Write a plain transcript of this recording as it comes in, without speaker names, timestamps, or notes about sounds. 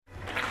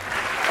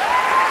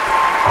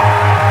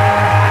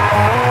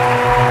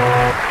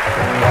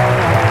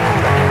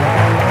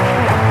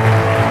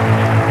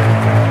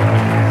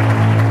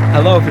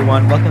Hello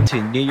everyone, welcome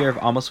to New Year of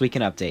Almost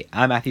Weekend Update.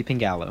 I'm Matthew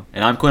Pingallo.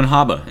 And I'm Quinn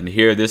Haba, and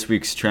here are this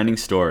week's trending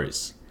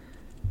stories.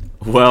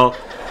 Well,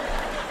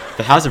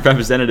 the House of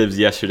Representatives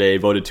yesterday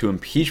voted to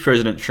impeach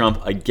President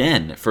Trump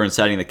again for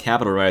inciting the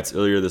Capitol riots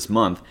earlier this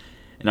month,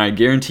 and I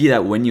guarantee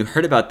that when you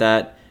heard about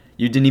that,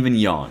 you didn't even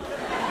yawn.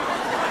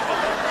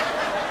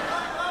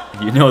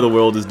 You know the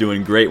world is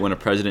doing great when a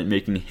president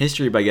making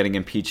history by getting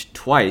impeached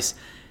twice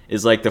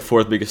is like the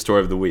fourth biggest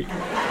story of the week.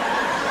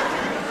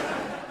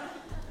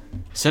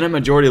 Senate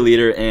Majority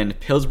Leader and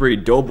Pillsbury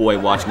Doughboy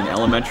watching an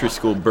elementary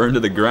school burn to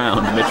the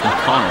ground, Mitch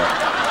McConnell,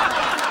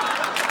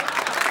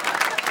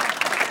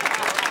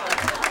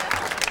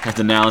 has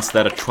announced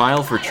that a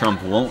trial for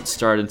Trump won't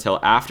start until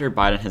after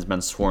Biden has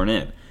been sworn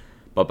in.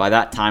 But by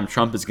that time,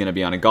 Trump is going to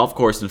be on a golf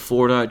course in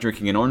Florida,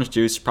 drinking an orange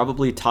juice,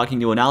 probably talking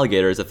to an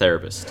alligator as a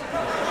therapist.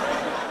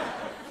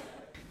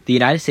 The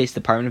United States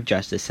Department of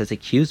Justice has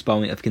accused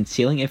Boeing of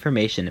concealing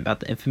information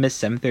about the infamous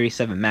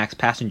 737 MAX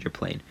passenger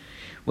plane,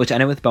 which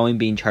ended with Boeing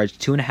being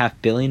charged $2.5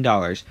 billion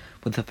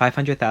with a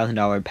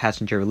 $500,000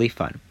 passenger relief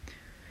fund.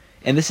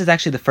 And this is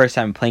actually the first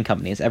time a plane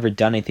company has ever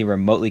done anything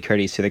remotely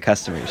courteous to their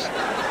customers.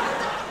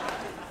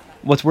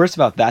 What's worse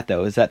about that,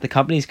 though, is that the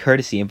company's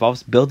courtesy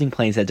involves building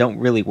planes that don't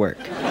really work.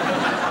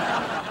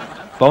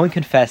 Boeing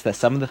confessed that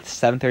some of the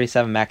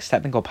 737 MAX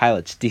technical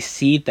pilots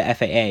deceived the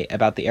FAA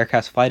about the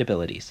aircraft's flight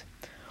abilities.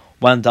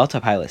 One Delta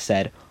pilot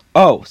said,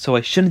 "Oh, so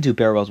I shouldn't do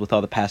barrel rolls with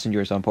all the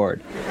passengers on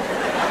board."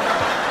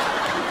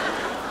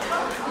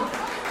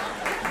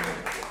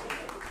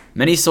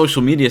 Many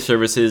social media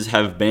services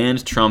have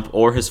banned Trump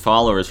or his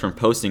followers from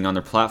posting on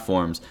their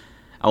platforms.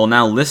 I will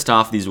now list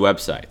off these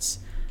websites: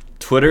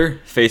 Twitter,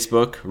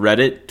 Facebook,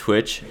 Reddit,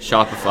 Twitch,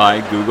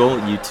 Shopify, Google,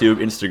 YouTube,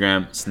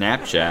 Instagram,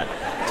 Snapchat,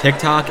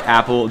 TikTok,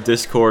 Apple,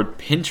 Discord,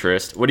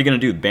 Pinterest. What are you going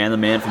to do, ban the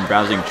man from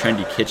browsing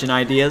trendy kitchen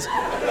ideas?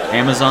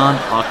 Amazon,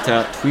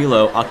 Okta,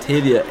 Twilio,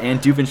 Octavia, and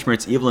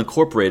Doofenshmirtz Evil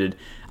Incorporated.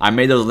 I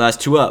made those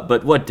last two up,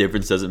 but what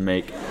difference does it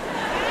make?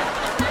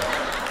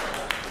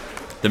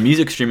 The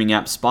music streaming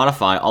app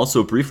Spotify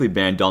also briefly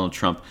banned Donald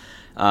Trump.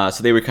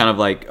 So they were kind of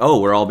like, oh,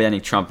 we're all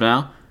banning Trump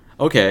now?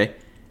 Okay,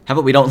 how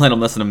about we don't let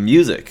him listen to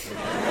music?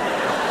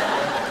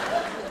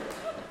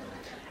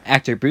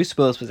 Actor Bruce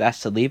Willis was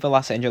asked to leave a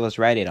Los Angeles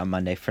Rite Aid on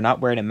Monday for not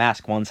wearing a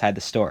mask while inside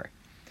the store.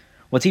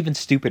 What's even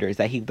stupider is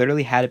that he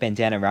literally had a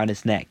bandana around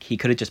his neck. He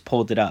could have just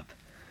pulled it up.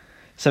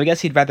 So I guess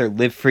he'd rather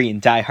live free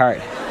and die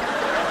hard.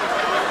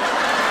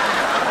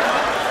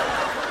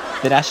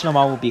 The National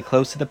Mall will be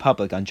closed to the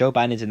public on Joe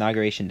Biden's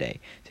inauguration day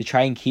to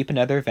try and keep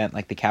another event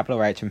like the Capitol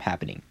riots from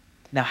happening.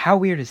 Now, how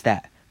weird is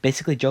that?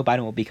 Basically, Joe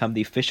Biden will become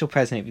the official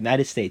president of the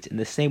United States in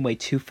the same way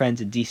two friends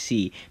in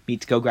D.C.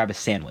 meet to go grab a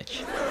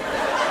sandwich.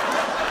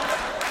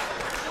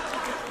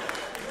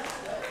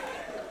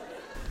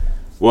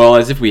 Well,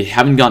 as if we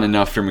haven't gotten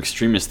enough from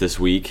extremists this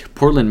week,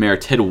 Portland Mayor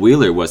Ted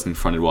Wheeler was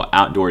confronted while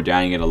outdoor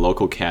dining at a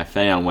local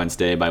cafe on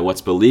Wednesday by what's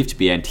believed to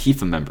be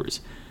Antifa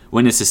members.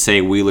 Witnesses say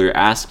Wheeler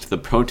asked the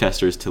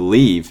protesters to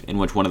leave, in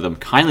which one of them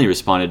kindly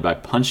responded by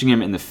punching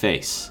him in the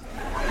face.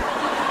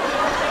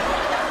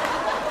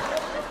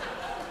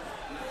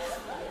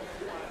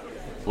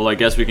 Well, I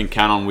guess we can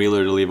count on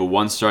Wheeler to leave a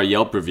 1-star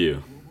Yelp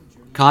review.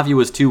 Coffee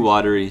was too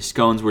watery,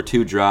 scones were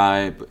too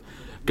dry, but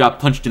got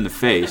punched in the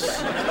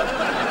face.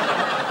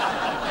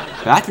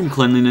 Bathroom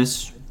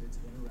cleanliness,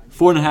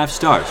 4.5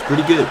 stars.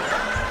 Pretty good.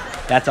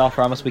 That's all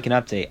for Almost Weekend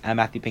Update. I'm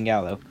Matthew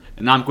Pingallo.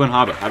 And I'm Quinn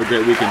Haba. Have a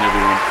great weekend,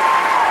 everyone.